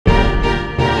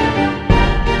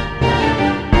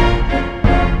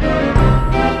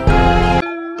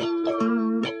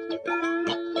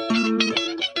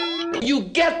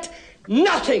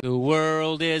nothing. The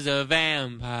world is a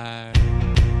vampire.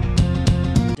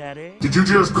 Daddy? Did you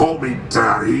just call me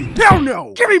Daddy? Hell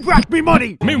no! Give me back me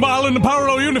money! Meanwhile, in the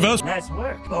parallel universe... Nice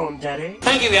work, Bone Daddy.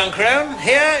 Thank you, young crone.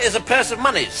 Here is a purse of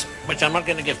monies, which I'm not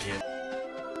going to give to you.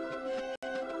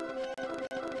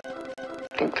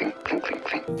 Clink, clink, clink, clink,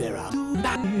 clink. There are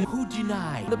none who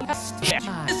deny the best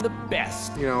is the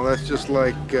best. You know, that's just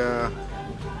like,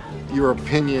 your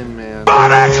opinion, man.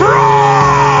 What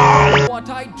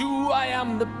I do, I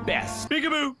am the best.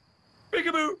 Peekaboo!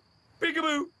 Peekaboo!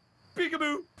 Peekaboo!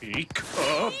 Peekaboo!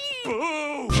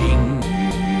 Peekaboo! King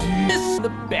is the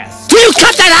best. Will you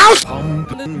cut that out?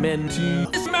 Complimentary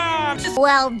man.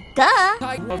 Well, duh.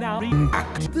 I will now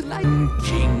act the Lion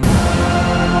King.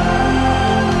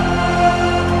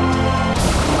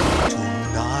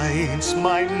 Tonight's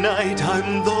my night,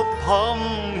 I'm the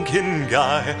pumpkin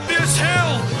guy. This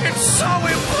hell! It's so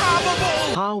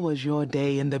improbable! How was your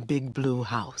day in the big blue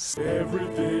house?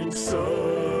 Everything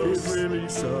sucks. It really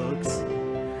sucks.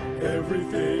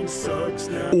 Everything sucks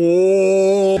now.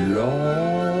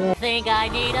 Think I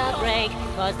need a break,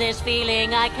 cause this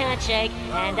feeling I can't shake,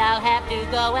 and I'll have to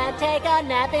go and take a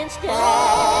nap instead.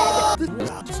 I'll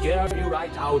scare you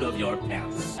right out of your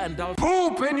pants, and I'll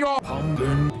poop in your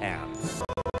pumpkin pants.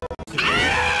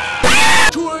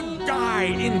 To a guy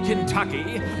in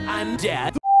Kentucky, I'm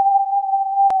dead.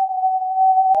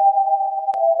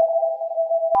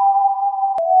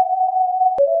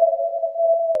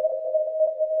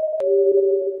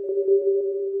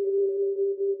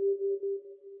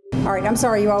 Alright, I'm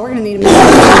sorry, you all. We're gonna need a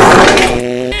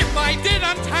minute. If I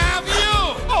didn't have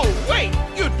you! Oh, wait!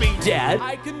 You'd be dead.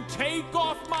 I can take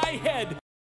off my head.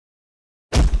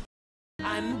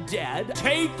 I'm dead.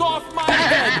 Take off my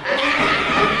head.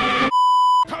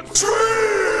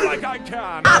 Like I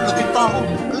can. I'm looking for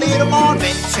a little more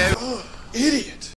adventure. Idiot.